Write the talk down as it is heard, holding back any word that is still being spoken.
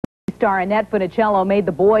star Annette Funicello made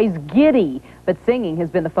the boys giddy, but singing has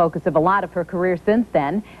been the focus of a lot of her career since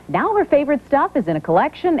then. Now her favorite stuff is in a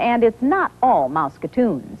collection, and it's not all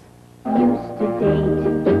Mousketoons. Used to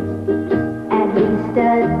date at least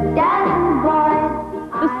a dozen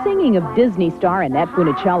boys. The singing of Disney star Annette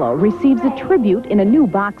Funicello receives a tribute in a new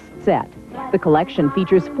box set. The collection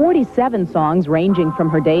features 47 songs ranging from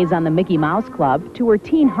her days on the Mickey Mouse Club to her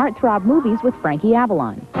teen heartthrob movies with Frankie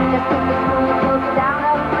Avalon. Just put the school books out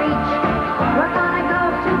of reach. We're gonna go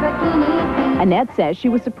to Bikini Beach. Annette says she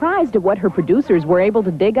was surprised at what her producers were able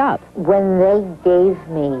to dig up. When they gave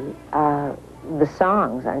me the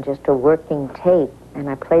songs on just a working tape, and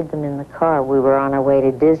I played them in the car, we were on our way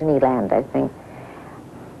to Disneyland, I think.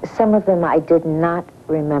 Some of them I did not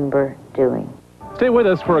remember doing. Stay with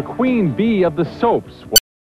us for a queen bee of the soaps.